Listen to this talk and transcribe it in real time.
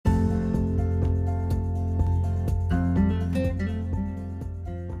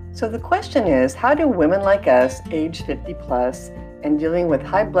So the question is, how do women like us, age 50 plus, and dealing with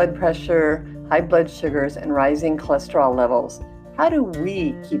high blood pressure, high blood sugars, and rising cholesterol levels, how do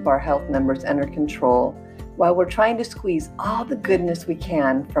we keep our health numbers under control while we're trying to squeeze all the goodness we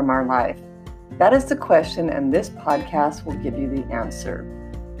can from our life? That is the question, and this podcast will give you the answer.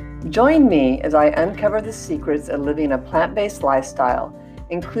 Join me as I uncover the secrets of living a plant-based lifestyle,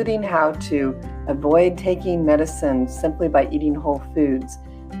 including how to avoid taking medicine simply by eating whole foods,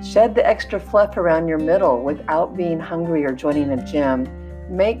 shed the extra fluff around your middle without being hungry or joining a gym,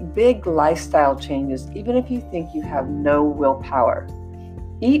 make big lifestyle changes even if you think you have no willpower.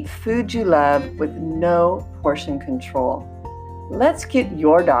 Eat food you love with no portion control. Let's get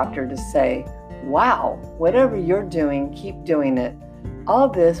your doctor to say, wow, whatever you're doing, keep doing it. All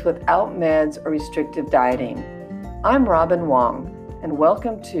this without meds or restrictive dieting. I'm Robin Wong, and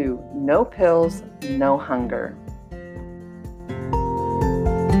welcome to No Pills, No Hunger.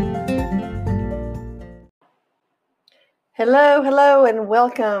 Hello, and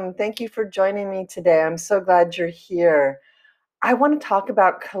welcome. Thank you for joining me today. I'm so glad you're here. I want to talk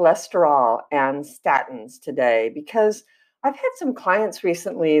about cholesterol and statins today because I've had some clients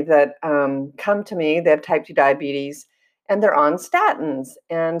recently that come to me. They have type 2 diabetes and they're on statins.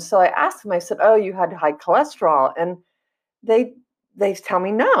 And so I asked them, I said, oh, you had high cholesterol. And they tell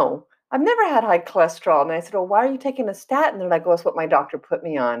me, no, I've never had high cholesterol. And I said, well, why are you taking a statin? They're like, well, it's what my doctor put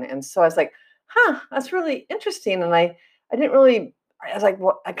me on. And so I was like, that's really interesting. And I didn't really, I was like,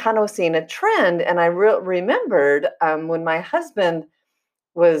 well, I kind of was seeing a trend. And I remembered when my husband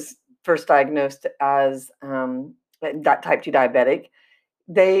was first diagnosed as that type 2 diabetic,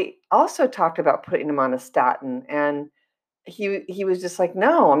 they also talked about putting him on a statin. And he was just like,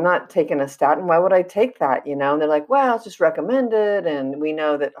 no, I'm not taking a statin. Why would I take that? And they're like, well, it's just recommended. And we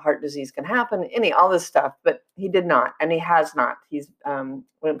know that heart disease can happen, all this stuff. But he did not. And he has not. He's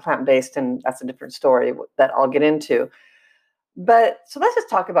went plant-based, and that's a different story that I'll get into. But so let's just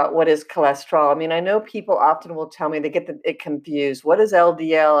talk about what is cholesterol. I mean, I know people often will tell me they get it confused. What is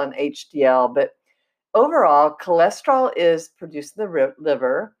LDL and HDL? But overall, cholesterol is produced in the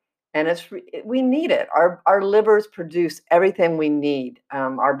liver, and we need it. Our livers produce everything we need,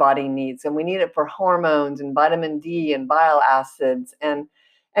 our body needs, and we need it for hormones and vitamin D and bile acids, and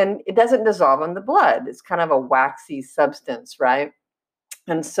it doesn't dissolve in the blood. It's kind of a waxy substance, right?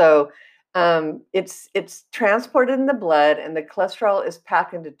 And so it's transported in the blood, and the cholesterol is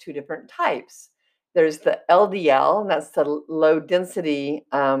packed into two different types. There's the LDL, and that's the low density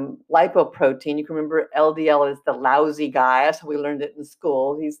lipoprotein. You can remember LDL is the lousy guy. That's how we learned it in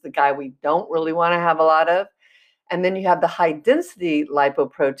school. He's the guy we don't really want to have a lot of. And then you have the high density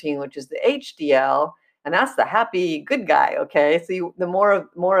lipoprotein, which is the HDL, and that's the happy good guy. Okay, so the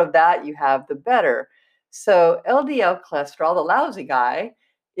more of that you have, the better. So LDL cholesterol, the lousy guy,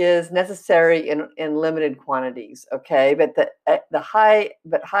 is necessary in limited quantities, okay? But the high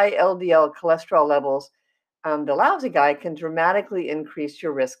LDL cholesterol levels, the lousy guy can dramatically increase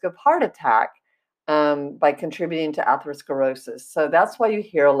your risk of heart attack by contributing to atherosclerosis. So that's why you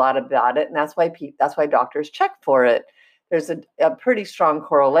hear a lot about it, and that's why doctors check for it. There's a pretty strong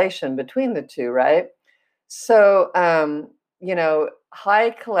correlation between the two, right? So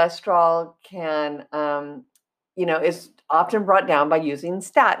high cholesterol can is often brought down by using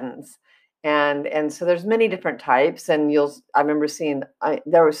statins. And so there's many different types. And I remember seeing,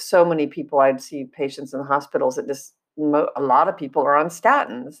 there were so many people, I'd see patients in the hospitals that a lot of people are on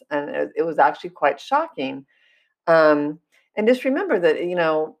statins. And it was actually quite shocking. And just remember that,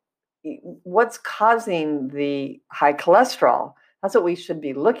 what's causing the high cholesterol? That's what we should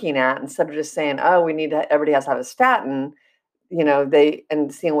be looking at instead of just saying, oh, everybody has to have a statin.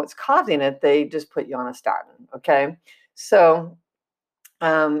 And seeing what's causing it, they just put you on a statin. Okay. So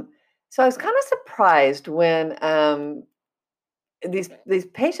I was kind of surprised when these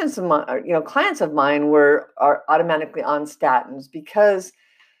patients of mine, clients of mine are automatically on statins because,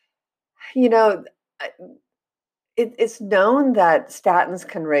 it's known that statins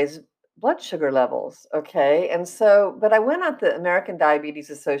can raise blood sugar levels. Okay. And so, but I went on the American Diabetes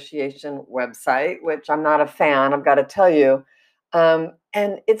Association website, which I'm not a fan, I've got to tell you.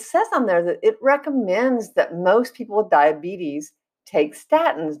 And it says on there that it recommends that most people with diabetes take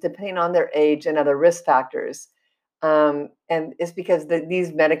statins depending on their age and other risk factors. And it's because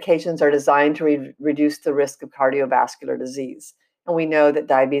these medications are designed to reduce the risk of cardiovascular disease. And we know that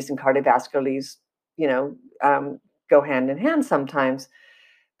diabetes and cardiovascular disease, go hand in hand sometimes.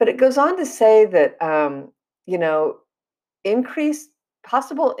 But it goes on to say that,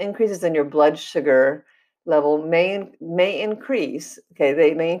 possible increases in your blood sugar level may increase. Okay,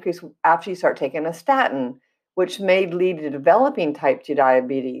 they may increase after you start taking a statin, which may lead to developing type 2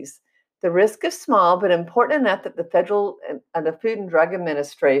 diabetes. The risk is small, but important enough that the the Food and Drug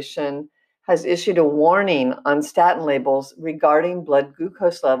Administration has issued a warning on statin labels regarding blood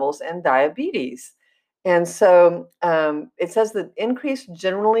glucose levels and diabetes. And so it says that increase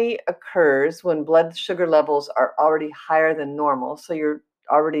generally occurs when blood sugar levels are already higher than normal. So you're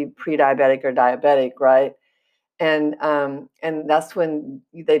already pre-diabetic or diabetic, right? And that's when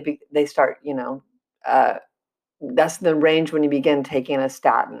they start, uh, that's the range when you begin taking a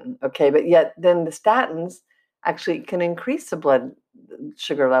statin. Okay, but yet then the statins actually can increase the blood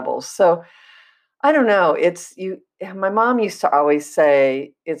sugar levels. So I don't know. It's you. My mom used to always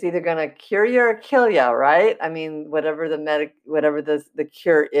say, "It's either going to cure you or kill you," right? I mean, whatever the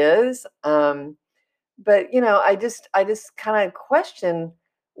cure is. But I just kind of question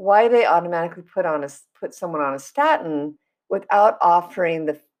why they automatically put someone on a statin without offering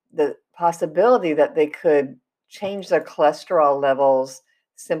the possibility that they could change their cholesterol levels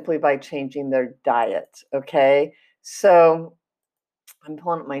simply by changing their diet. Okay, so I'm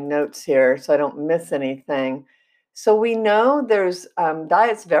pulling up my notes here so I don't miss anything. So we know there's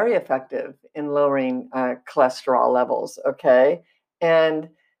diet's very effective in lowering cholesterol levels, okay, and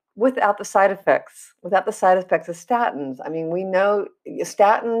without the side effects of statins. I mean, we know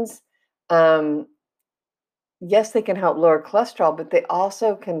statins. Um, yes, they can help lower cholesterol, but they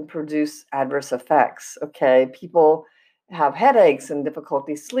also can produce adverse effects. Okay, people have headaches and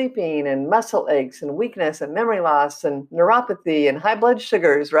difficulty sleeping and muscle aches and weakness and memory loss and neuropathy and high blood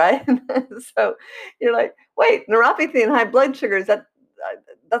sugars, right? So you're like, wait, neuropathy and high blood sugars,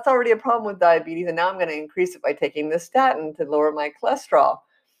 that's already a problem with diabetes, and now I'm going to increase it by taking this statin to lower my cholesterol.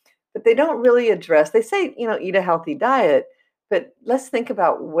 But they don't really address, they say, eat a healthy diet, but let's think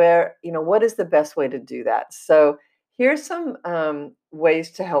about what is the best way to do that. So here's some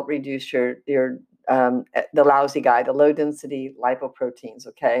ways to help reduce the lousy guy, the low density lipoproteins,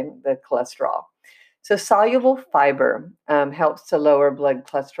 okay, the cholesterol. So soluble fiber helps to lower blood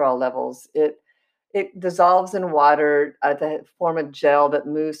cholesterol levels. It dissolves in water to form a gel that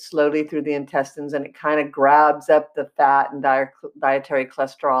moves slowly through the intestines, and it kind of grabs up the fat and dietary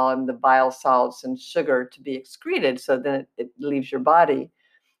cholesterol and the bile salts and sugar to be excreted. So then it leaves your body.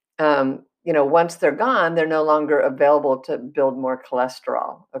 Once they're gone, they're no longer available to build more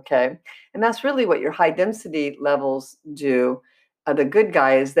cholesterol. Okay. And that's really what your high density levels do. The good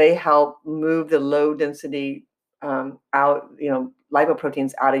guys, they help move the low density out,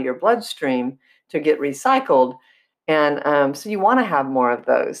 lipoproteins out of your bloodstream to get recycled. And so you want to have more of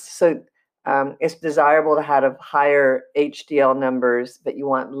those. So it's desirable to have higher HDL numbers, but you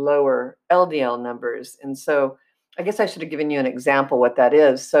want lower LDL numbers. And so I guess I should have given you an example what that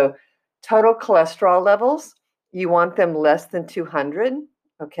is. So total cholesterol levels, you want them less than 200,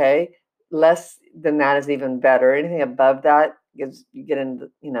 okay? Less than that is even better. Anything above that you get into,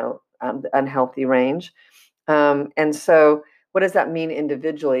 the unhealthy range. And so what does that mean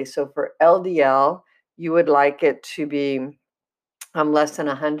individually? So for LDL, you would like it to be less than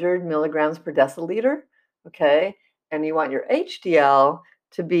 100 milligrams per deciliter, okay? And you want your HDL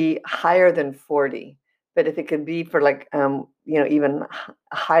to be higher than 40. But if it could be for like, even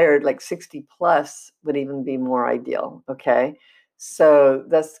higher, like 60 plus would even be more ideal, okay? So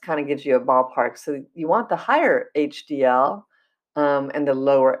this kind of gives you a ballpark. So you want the higher HDL and the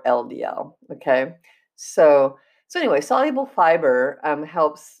lower LDL, okay? So anyway, soluble fiber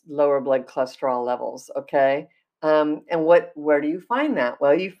helps lower blood cholesterol levels, okay? And where do you find that?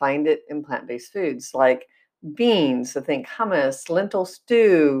 Well, you find it in plant-based foods like beans. So think hummus, lentil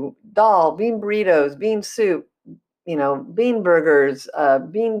stew, dal, bean burritos, bean soup, bean burgers,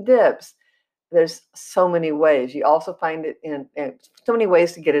 bean dips. There's so many ways. You also find it in so many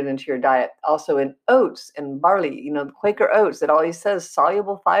ways to get it into your diet. Also in oats and barley, the Quaker oats, it always says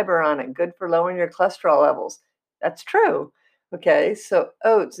soluble fiber on it, good for lowering your cholesterol levels. That's true. Okay, so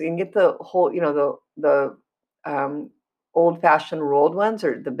oats, you can get the whole, the old-fashioned rolled ones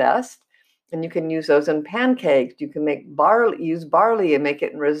are the best, and you can use those in pancakes. You can use barley and make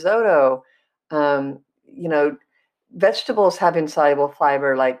it in risotto. Um, you know, Vegetables have insoluble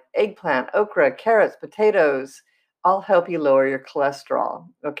fiber like eggplant, okra, carrots, potatoes, all help you lower your cholesterol.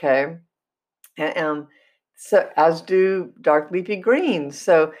 Okay, and so as do dark leafy greens.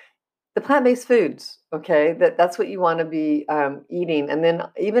 So the plant-based foods, okay, that's what you want to be eating. And then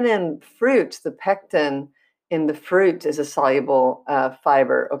even in fruits, the pectin in the fruit is a soluble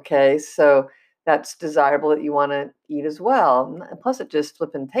fiber, okay? So that's desirable that you want to eat as well. Plus, it just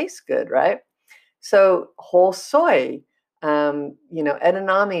flipping tastes good, right? So whole soy, edamame,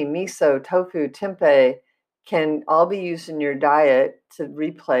 miso, tofu, tempeh can all be used in your diet to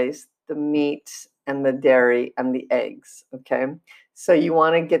replace the meat and the dairy and the eggs. Okay. So you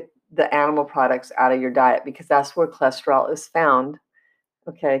want to get the animal products out of your diet because that's where cholesterol is found.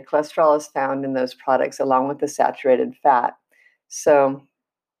 Okay. Cholesterol is found in those products along with the saturated fat. So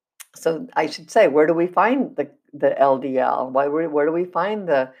so I should say, where do we find the LDL? Where do we find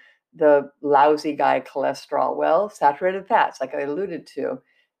the lousy guy cholesterol? Well, saturated fats, like I alluded to.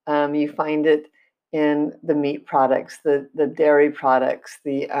 You find it in the meat products, the dairy products,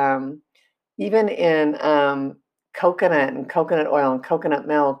 the even in coconut and coconut oil and coconut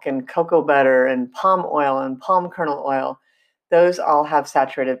milk and cocoa butter and palm oil and palm kernel oil. Those all have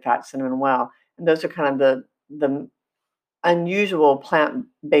saturated fats in them as well. And those are kind of the unusual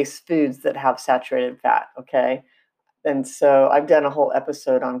plant-based foods that have saturated fat, okay? And so I've done a whole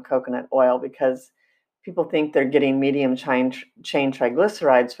episode on coconut oil because people think they're getting medium chain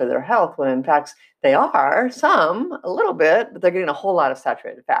triglycerides for their health when in fact they are, some, a little bit, but they're getting a whole lot of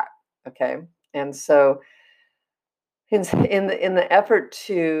saturated fat, okay? And so in the effort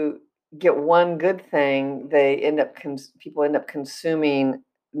to get one good thing, people end up consuming,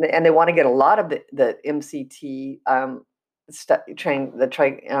 and they want to get a lot of the MCT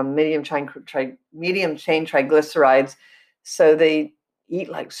medium chain triglycerides, so they eat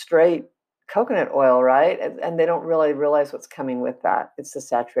like straight coconut oil, right? And they don't really realize what's coming with that. It's the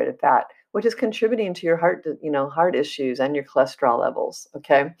saturated fat, which is contributing to your heart issues and your cholesterol levels.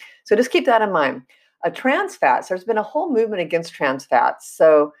 Okay, so just keep that in mind. Trans fats, there's been a whole movement against trans fats.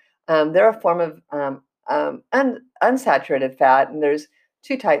 So they're a form of unsaturated fat, and there's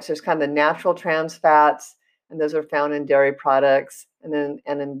two types. There's kind of the natural trans fats, and those are found in dairy products, and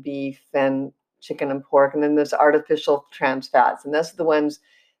in beef and chicken and pork. And then there's artificial trans fats, and those are the ones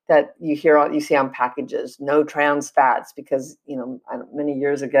that you see on packages. No trans fats, because many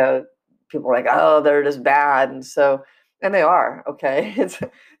years ago people were like, oh, they're just bad, and they are, okay.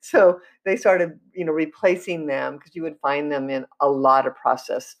 So they started replacing them because you would find them in a lot of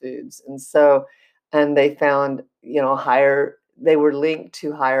processed foods, and they found higher. They were linked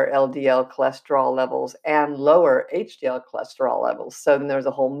to higher LDL cholesterol levels and lower HDL cholesterol levels. So then there's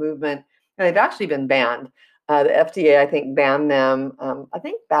a whole movement, and they've actually been banned. The FDA, I think, banned them. I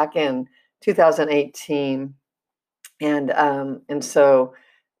think back in 2018, and so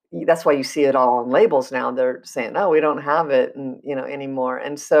that's why you see it all on labels now. They're saying, "Oh, we don't have it," and anymore.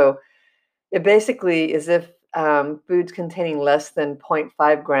 And so it basically is if foods containing less than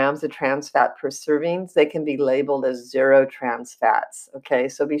 0.5 grams of trans fat per servings, they can be labeled as zero trans fats. Okay,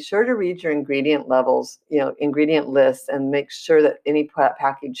 so be sure to read your ingredient levels, ingredient lists, and make sure that any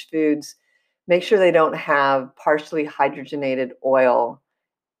packaged foods, make sure they don't have partially hydrogenated oil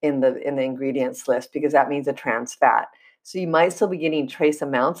in the ingredients list, because that means a trans fat. So you might still be getting trace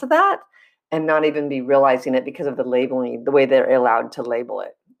amounts of that and not even be realizing it because of the labeling, the way they're allowed to label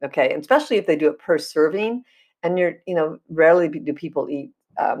it. Okay, and especially if they do it per serving, and rarely do people eat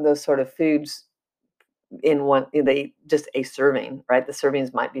those sort of foods in one. They eat just a serving, right? The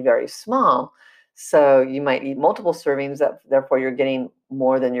servings might be very small, so you might eat multiple servings. Therefore, you're getting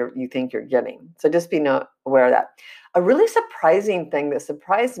more than you think you're getting. So just be aware of that. A really surprising thing that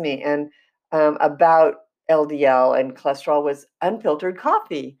surprised me and about LDL and cholesterol was unfiltered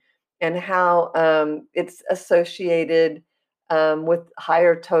coffee, and how it's associated with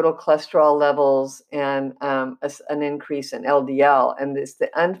higher total cholesterol levels and an increase in LDL. And the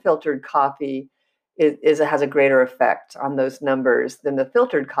unfiltered coffee has a greater effect on those numbers than the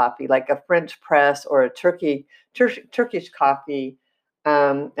filtered coffee, like a French press or a Turkish coffee.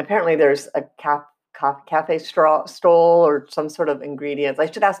 Apparently, there's a cafe stole or some sort of ingredients. I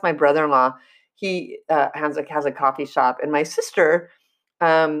should ask my brother-in-law. He has a coffee shop, and my sister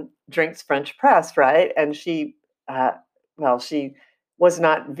drinks French press, right? And she was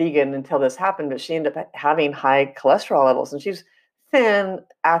not vegan until this happened, but she ended up having high cholesterol levels, and she's thin,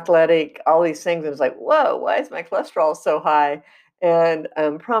 athletic, all these things. And it's like, whoa, why is my cholesterol so high? And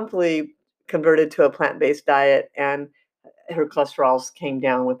promptly converted to a plant-based diet, and her cholesterol came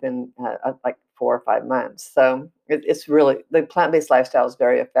down within like 4 or 5 months. So it's really, the plant-based lifestyle is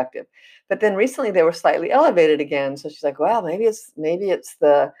very effective. But then recently they were slightly elevated again. So she's like, well, maybe it's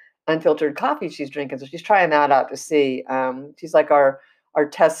the unfiltered coffee she's drinking. So she's trying that out to see. She's like our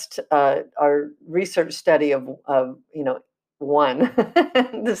test, our research study of one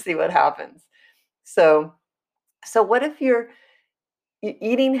to see what happens. So what if you're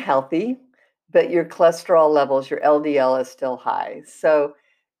eating healthy, but your cholesterol levels, your LDL is still high? So,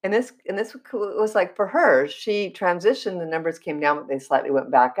 and this was like, for her, she transitioned, the numbers came down, but they slightly went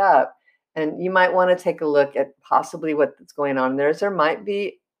back up. And you might want to take a look at possibly what's going on there. There might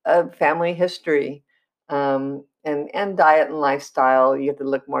be a family history And diet and lifestyle, you have to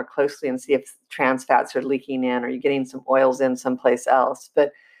look more closely and see if trans fats are leaking in or you're getting some oils in someplace else.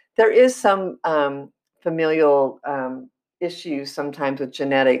 But there is some familial issues sometimes with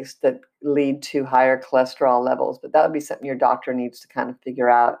genetics that lead to higher cholesterol levels, but that would be something your doctor needs to kind of figure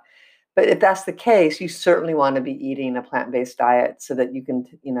out. But if that's the case, you certainly want to be eating a plant-based diet so that you can,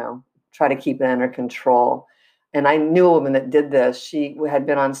 try to keep it under control. And I knew a woman that did this. She had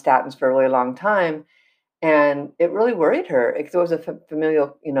been on statins for a really long time, and it really worried her because there was a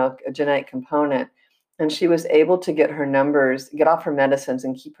familial, a genetic component. And she was able to get her numbers, get off her medicines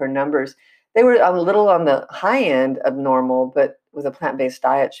and keep her numbers. They were a little on the high end of normal, but with a plant-based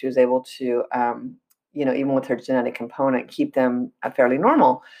diet, she was able to, even with her genetic component, keep them fairly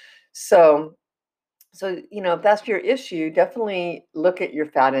normal. So, if that's your issue, definitely look at your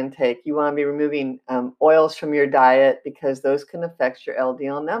fat intake. You want to be removing oils from your diet because those can affect your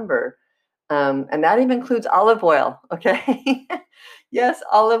LDL number. And that even includes olive oil, okay? Yes,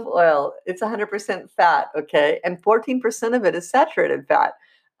 olive oil. It's 100% fat, okay? And 14% of it is saturated fat.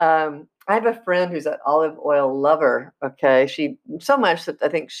 I have a friend who's an olive oil lover, okay? She so much that I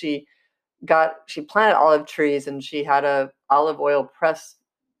think she planted olive trees and she had a olive oil press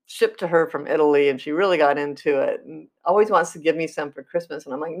shipped to her from Italy, and she really got into it and always wants to give me some for Christmas.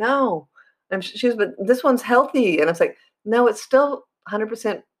 And I'm like, no. And she was, but this one's healthy. And I was like, no, it's still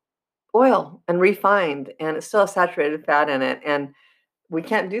 100% oil and refined, and it still has saturated fat in it. And we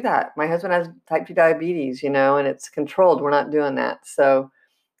can't do that. My husband has type 2 diabetes, and it's controlled. We're not doing that. So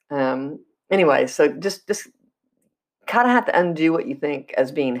anyway, so just kind of have to undo what you think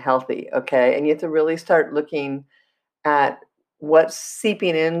as being healthy, okay? And you have to really start looking at what's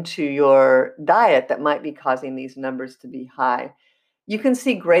seeping into your diet that might be causing these numbers to be high. You can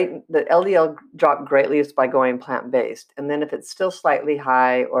see the LDL drop greatly is by going plant-based. And then if it's still slightly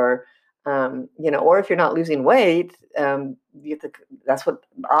high or if you're not losing weight, that's what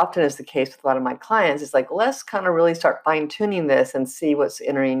often is the case with a lot of my clients. It's like, let's kind of really start fine-tuning this and see what's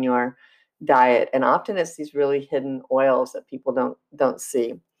entering your diet. And often it's these really hidden oils that people don't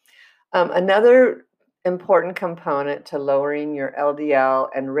see. Another important component to lowering your LDL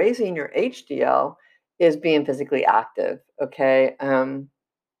and raising your HDL is being physically active. Okay.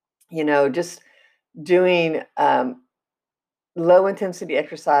 Just doing low intensity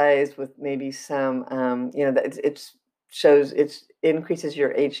exercise with maybe some, it increases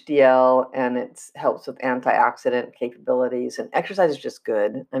your HDL and it helps with antioxidant capabilities. And exercise is just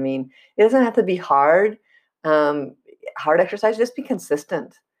good. I mean, it doesn't have to be hard. Hard exercise, just be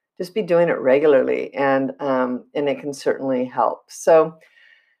consistent. Just be doing it regularly, and it can certainly help. So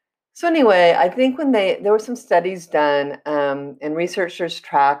anyway, I think when there were some studies done, and researchers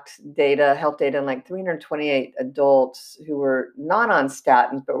tracked health data in like 328 adults who were not on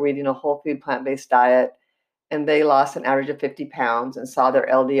statins but were eating a whole food plant-based diet, and they lost an average of 50 pounds and saw their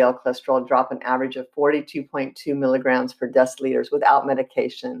LDL cholesterol drop an average of 42.2 milligrams per deciliters without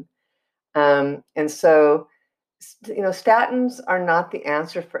medication. And so, statins are not the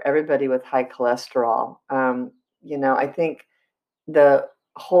answer for everybody with high cholesterol. I think the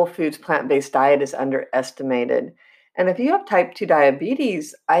whole foods plant-based diet is underestimated. And if you have type 2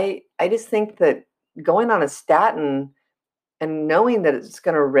 diabetes, I just think that going on a statin and knowing that it's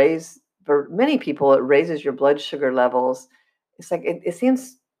going to raise, for many people, it raises your blood sugar levels. It's like, it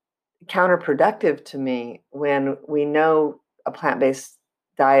seems counterproductive to me when we know a plant-based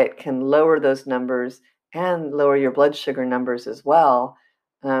diet can lower those numbers and lower your blood sugar numbers as well.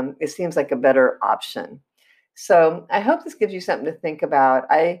 It seems like a better option. So I hope this gives you something to think about.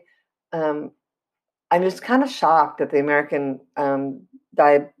 I'm just kind of shocked that the American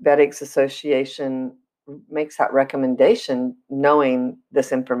Diabetics Association makes that recommendation knowing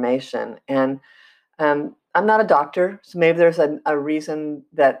this information. And I'm not a doctor, so maybe there's a reason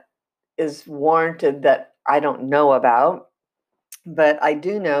that is warranted that I don't know about. But I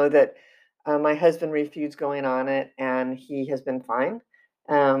do know that my husband refused going on it, and he has been fine.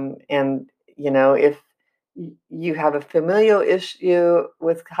 And if you have a familial issue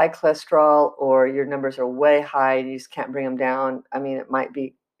with high cholesterol, or your numbers are way high and you just can't bring them down, I mean, it might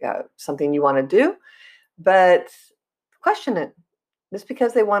be something you want to do, but question it. Just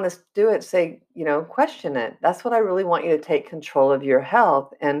because they want to do it, say, question it. That's what I really want you to take control of your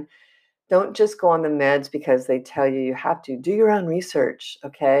health, and don't just go on the meds because they tell you you have to. Do your own research,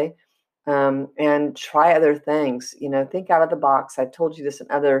 okay? And try other things. Think out of the box. I told you this in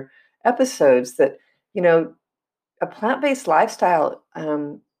other episodes that, a plant-based lifestyle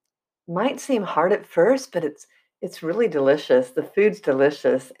might seem hard at first, but it's really delicious. The food's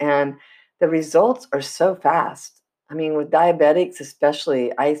delicious, and the results are so fast. I mean, with diabetics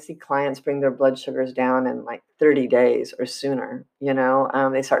especially, I see clients bring their blood sugars down in like 30 days or sooner.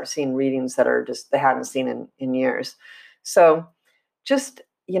 They start seeing readings that are just they hadn't seen in years. So just,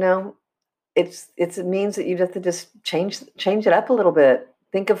 it means that you have to just change it up a little bit.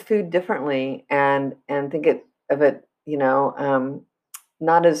 Think of food differently, and of it,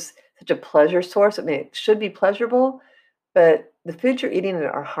 not as such a pleasure source. I mean, it should be pleasurable, but the foods you're eating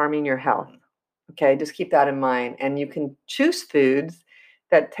are harming your health. Okay, just keep that in mind. And you can choose foods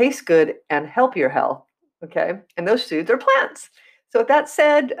that taste good and help your health. Okay, and those foods are plants. So, with that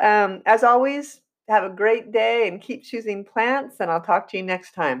said, as always, have a great day and keep choosing plants. And I'll talk to you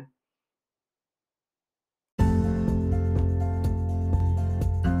next time.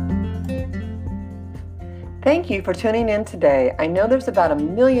 Thank you for tuning in today. I know there's about a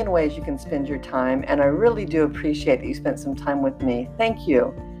million ways you can spend your time, and I really do appreciate that you spent some time with me. Thank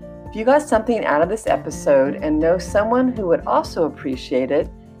you. If you got something out of this episode and know someone who would also appreciate it,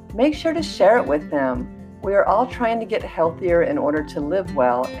 make sure to share it with them. We are all trying to get healthier in order to live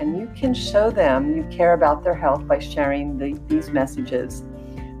well, and you can show them you care about their health by sharing these messages.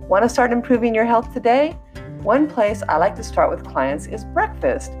 Want to start improving your health today? One place I like to start with clients is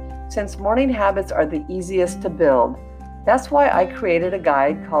breakfast, since morning habits are the easiest to build. That's why I created a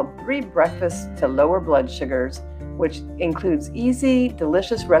guide called 3 Breakfasts to Lower Blood Sugars, which includes easy,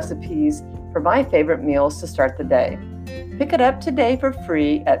 delicious recipes for my favorite meals to start the day. Pick it up today for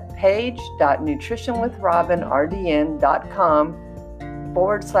free at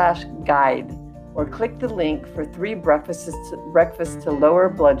page.nutritionwithrobinrdn.com/guide, or click the link for 3 breakfasts to lower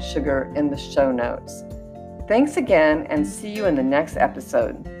blood sugar in the show notes. Thanks again, and see you in the next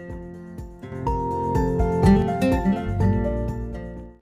episode.